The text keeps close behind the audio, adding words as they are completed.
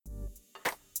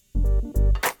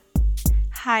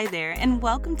Hi there, and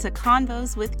welcome to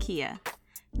Convos with Kia.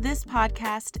 This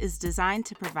podcast is designed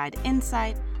to provide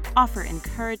insight, offer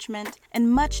encouragement, and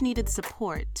much-needed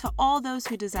support to all those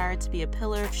who desire to be a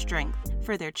pillar of strength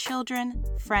for their children,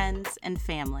 friends, and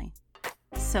family.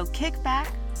 So kick back,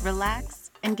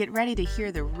 relax, and get ready to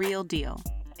hear the real deal.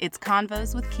 It's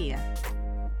Convos with Kia.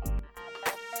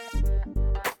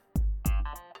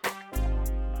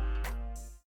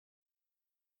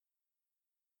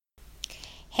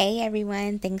 Hey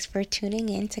everyone, thanks for tuning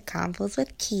in to Convos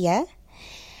with Kia.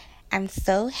 I'm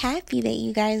so happy that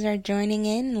you guys are joining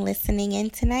in and listening in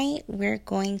tonight. We're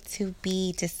going to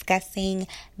be discussing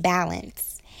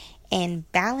balance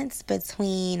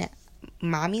between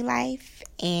mommy life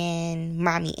and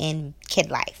mommy and kid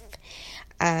life.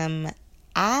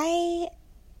 I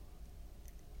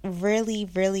really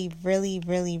believe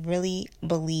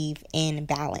in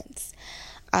balance.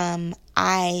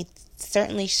 I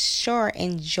certainly sure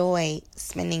enjoy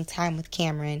spending time with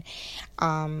Cameron.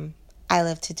 I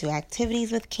love to do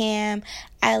activities with Cam.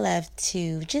 I love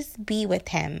to just be with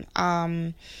him.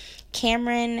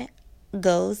 Cameron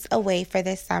goes away for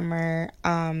the summer,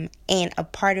 and a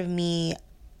part of me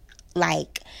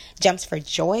jumps for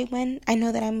joy when I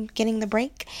know that I'm getting the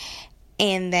break.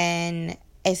 And then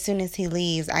as soon as he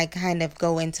leaves, I kind of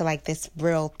go into this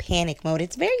real panic mode.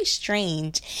 It's very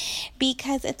strange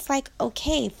because it's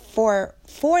okay, for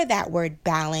that word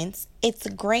balance, it's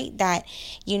great that,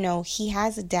 he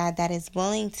has a dad that is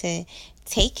willing to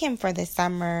take him for the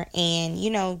summer and,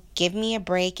 give me a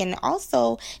break and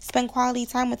also spend quality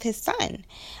time with his son.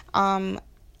 I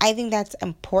think that's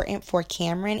important for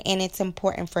Cameron, and it's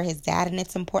important for his dad, and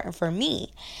it's important for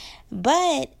me.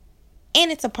 And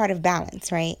it's a part of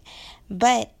balance, right?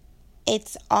 But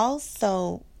it's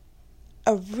also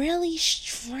a really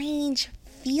strange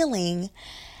feeling,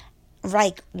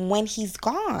 when he's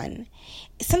gone.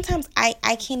 Sometimes I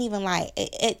can't even lie.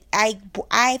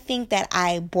 I think that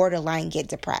I borderline get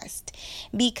depressed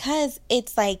because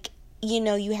it's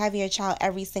you have your child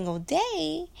every single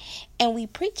day and we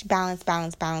preach balance.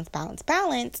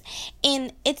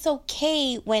 And it's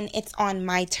okay when it's on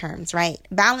my terms, right?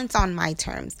 Balance on my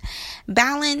terms.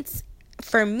 Balance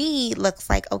for me looks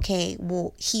okay,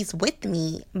 well, he's with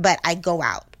me, but I go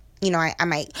out. I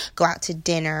might go out to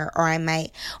dinner, or I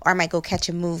might go catch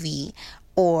a movie,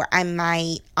 or I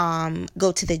might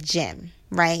go to the gym,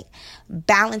 right?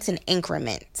 Balance in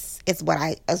increments is what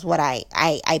I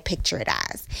picture it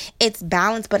as. It's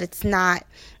balance, but it's not.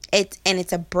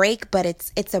 It's a break, but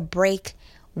it's a break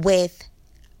with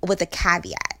a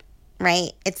caveat,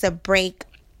 right? It's a break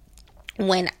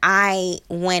when a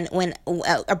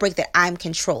break that I'm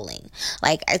controlling.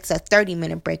 It's a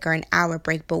 30-minute break or an hour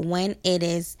break, but when it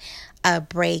is a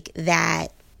break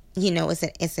that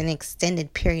it's an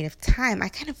extended period of time, I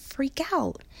kind of freak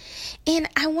out. And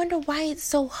I wonder why it's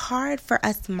so hard for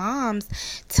us moms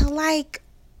to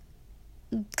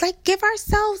give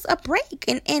ourselves a break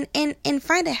and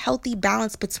find a healthy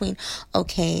balance between,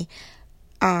 okay,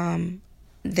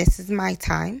 this is my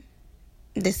time.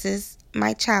 This is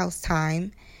my child's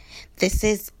time.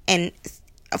 And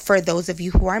for those of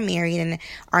you who are married and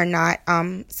are not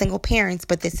single parents,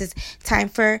 but this is time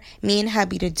for me and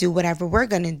hubby to do whatever we're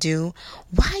going to do.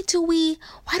 Why do we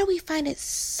find it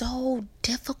so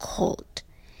difficult,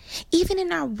 even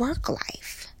in our work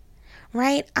life,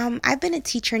 right? I've been a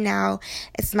teacher now.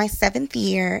 It's my 7th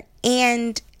year,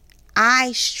 and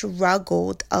I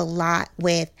struggled a lot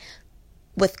with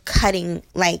cutting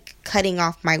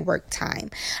off my work time.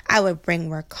 I would bring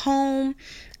work home.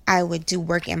 I would do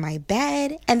work in my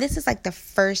bed. And this is the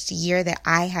first year that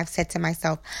I have said to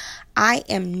myself, I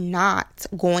am not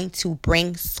going to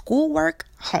bring schoolwork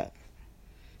home.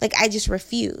 I just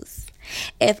refuse.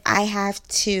 If I have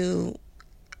to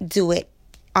do it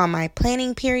on my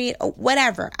planning period or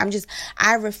whatever,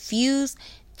 I refuse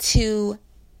to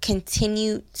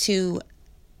continue to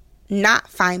not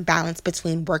find balance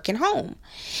between work and home,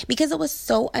 because it was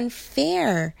so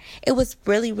unfair. It was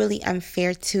really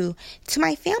unfair to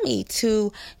my family,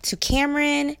 to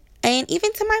Cameron, and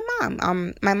even to my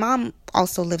mom. My mom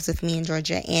also lives with me in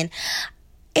Georgia, and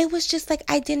it was just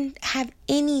I didn't have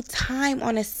any time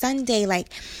on a Sunday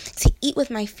to eat with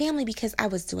my family because I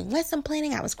was doing lesson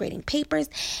planning, I was grading papers,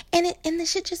 and the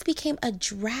shit just became a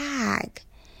drag.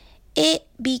 It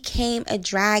became a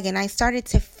drag, and I started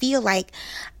to feel like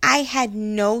I had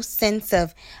no sense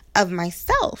of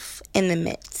myself in the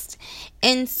midst.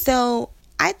 And so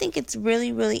I think it's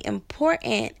really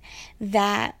important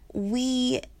that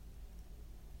we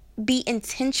be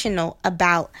intentional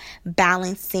about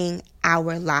balancing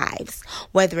our lives,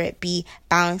 whether it be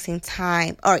balancing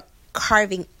time or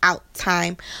carving out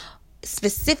time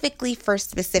specifically for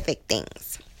specific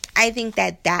things. I think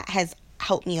that has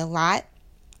helped me a lot.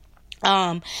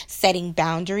 Setting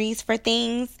boundaries for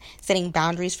things, setting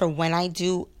boundaries for when I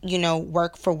do,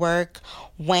 work for work,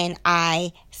 when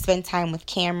I spend time with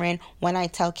Cameron, when I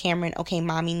tell Cameron, okay,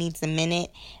 mommy needs a minute.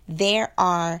 There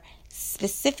are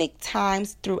specific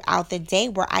times throughout the day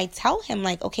where I tell him,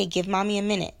 like, okay, give mommy a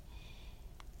minute.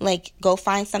 Like, go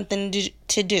find something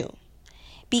to do.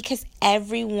 Because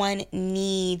everyone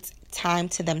needs time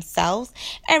to themselves.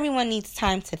 Everyone needs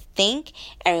time to think.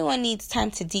 Everyone needs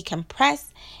time to decompress.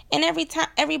 And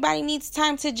everybody needs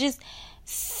time to just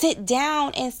sit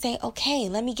down and say, okay,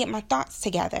 let me get my thoughts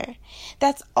together.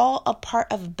 That's all a part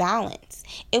of balance.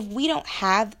 If we don't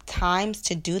have times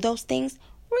to do those things,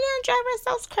 we're going to drive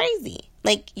ourselves crazy.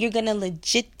 Like, you're going to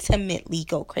legitimately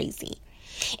go crazy.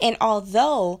 And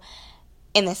although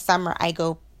in the summer I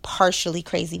go partially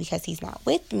crazy because he's not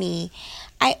with me,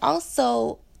 I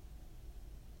also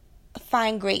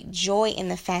find great joy in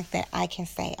the fact that I can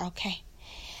say, okay,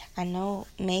 I know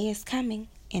May is coming,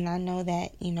 and I know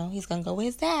that, he's going to go with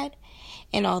his dad.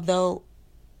 And although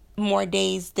more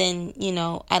days than,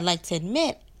 I'd like to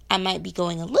admit, I might be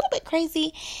going a little bit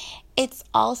crazy, it's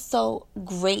also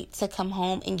great to come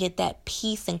home and get that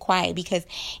peace and quiet. Because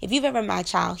if you've ever met my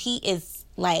child, he is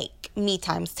like me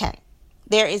times 10.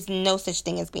 There is no such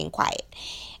thing as being quiet.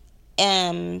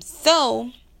 And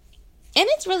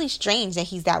it's really strange that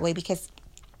he's that way, because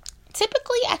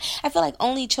typically I feel like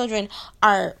only children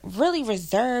are really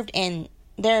reserved and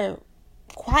they're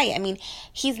quiet. I mean,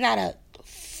 he's not a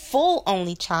full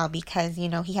only child because,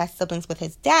 he has siblings with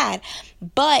his dad,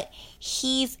 but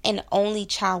he's an only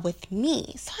child with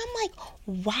me. So I'm like,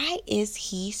 why is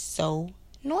he so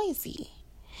noisy?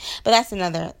 But that's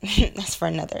for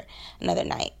another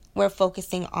night. We're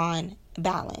focusing on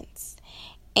balance.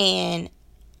 And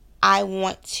I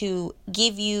want to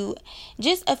give you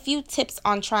just a few tips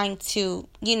on trying to,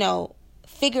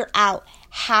 figure out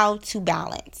how to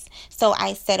balance. So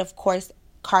I said, of course,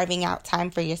 carving out time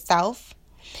for yourself,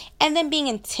 and then being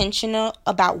intentional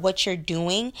about what you're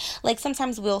doing. Like,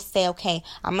 sometimes we'll say, okay,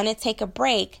 I'm going to take a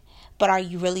break, but are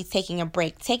you really taking a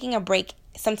break? Taking a break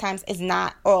sometimes is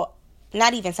not, or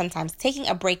not even sometimes, taking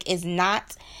a break is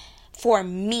not for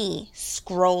me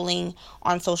scrolling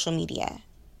on social media.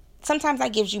 Sometimes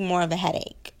that gives you more of a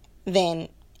headache than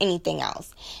anything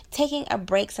else. Taking a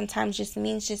break sometimes just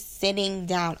means just sitting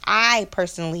down. I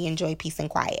personally enjoy peace and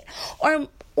quiet.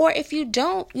 Or if you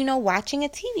don't, watching a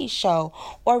TV show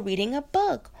or reading a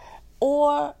book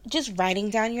or just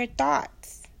writing down your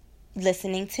thoughts,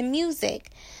 listening to music.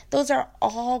 Those are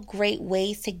all great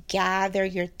ways to gather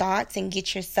your thoughts and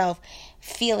get yourself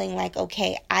feeling like,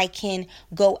 okay, I can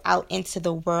go out into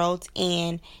the world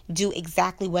and do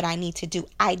exactly what I need to do.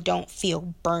 I don't feel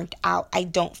burnt out. I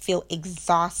don't feel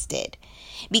exhausted.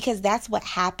 Because that's what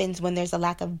happens when there's a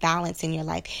lack of balance in your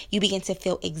life. You begin to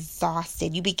feel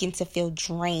exhausted. You begin to feel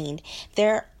drained.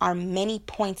 There are many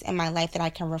points in my life that I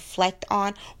can reflect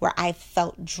on where I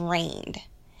felt drained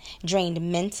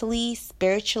mentally,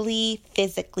 spiritually,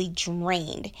 physically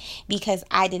drained, because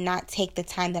I did not take the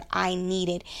time that I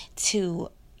needed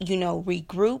to,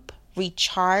 regroup,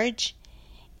 recharge,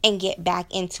 and get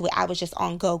back into it. I was just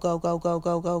on go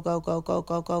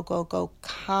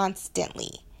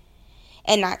constantly,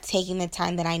 and not taking the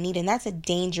time that I need. And that's a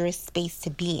dangerous space to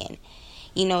be in.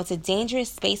 It's a dangerous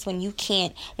space when you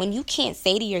can't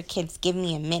say to your kids, give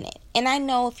me a minute. And I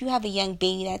know if you have a young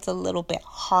baby, that's a little bit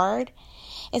hard,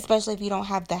 especially if you don't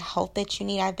have the help that you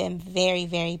need. I've been very,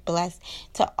 very blessed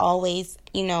to always,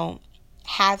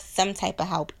 have some type of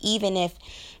help. Even if,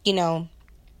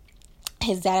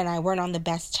 his dad and I weren't on the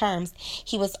best terms,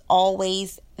 he was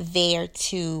always there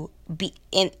to be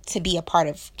a part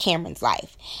of Cameron's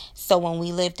life. So when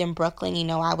we lived in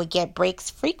Brooklyn, I would get breaks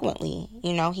frequently.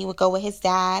 He would go with his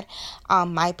dad.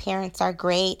 My parents are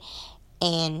great,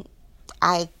 and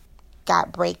I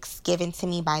got breaks given to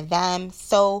me by them.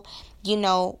 So,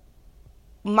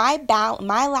 my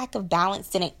lack of balance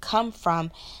didn't come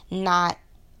from not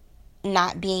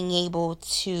being able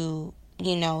to,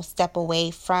 step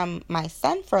away from my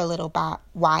son for a little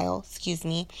while.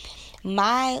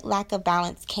 My lack of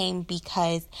balance came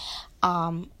because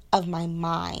of my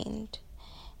mind.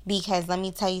 Because let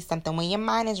me tell you something, when your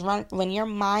mind is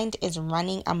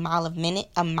running a mile a minute,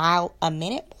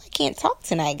 I can't talk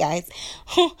tonight, guys.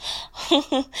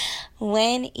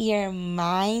 When your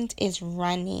mind is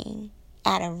running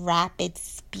at a rapid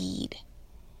speed,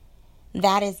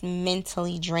 that is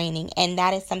mentally draining, and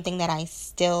that is something that I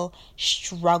still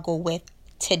struggle with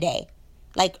today.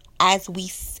 Like, as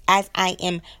I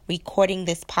am recording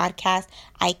this podcast,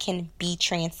 I can be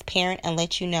transparent and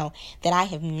let you know that I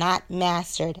have not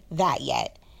mastered that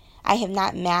yet. I have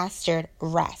not mastered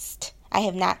rest. I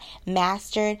have not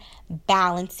mastered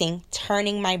balancing,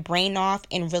 turning my brain off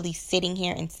and really sitting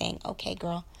here and saying, okay,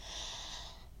 girl,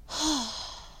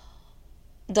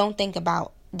 don't think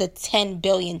about the 10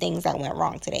 billion things that went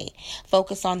wrong today.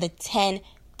 Focus on the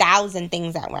 10,000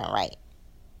 things that went right.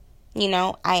 You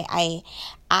know, I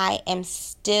am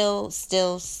still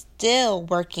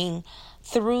working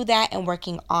through that and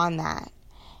working on that.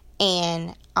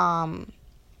 And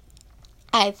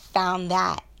I found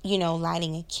that, you know,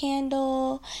 lighting a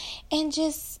candle and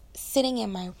just sitting in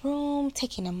my room,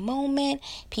 taking a moment,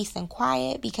 peace and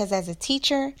quiet, because as a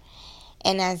teacher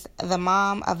and as the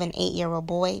mom of an 8-year-old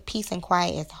boy, peace and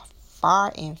quiet is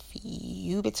far and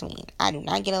few between. I do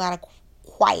not get a lot of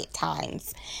quiet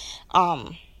times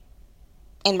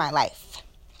in my life.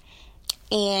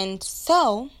 And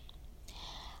so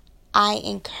I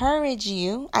encourage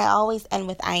you. I always end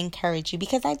with I encourage you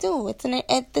because I do.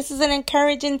 This is an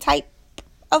encouraging type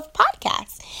of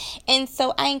podcast. And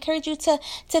so I encourage you to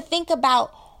think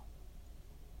about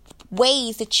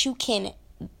ways that you can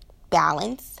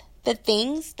balance the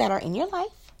things that are in your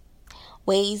life,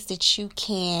 ways that you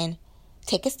can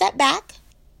take a step back.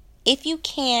 If you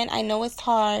can, I know it's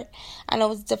hard. I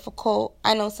know it's difficult.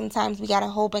 I know sometimes we got a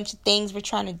whole bunch of things we're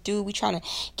trying to do. We're trying to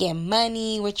get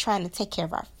money. We're trying to take care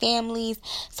of our families.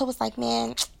 So it's like,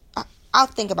 man, I'll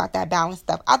think about that balance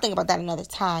stuff. I'll think about that another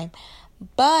time.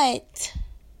 But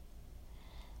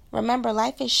remember,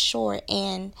 life is short,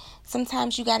 and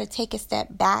sometimes you got to take a step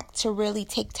back to really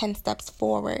take 10 steps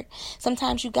forward.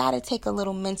 Sometimes you got to take a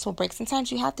little mental break.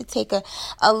 Sometimes you have to take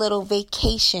a little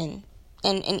vacation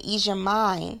and ease your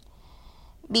mind.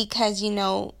 Because, you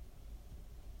know,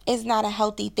 it's not a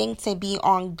healthy thing to be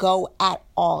on go at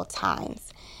all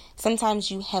times.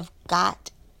 Sometimes you have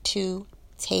got to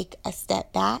take a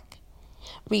step back,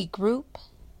 regroup,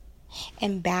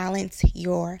 and balance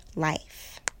your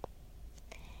life.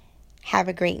 Have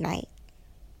a great night.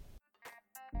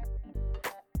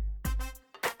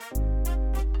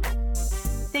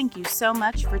 Thank you so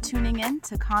much for tuning in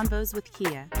to Convos with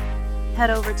Kia. Head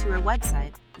over to her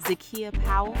website,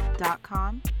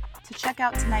 ZakiaPowell.com, to check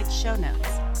out tonight's show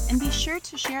notes, and be sure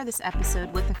to share this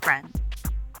episode with a friend.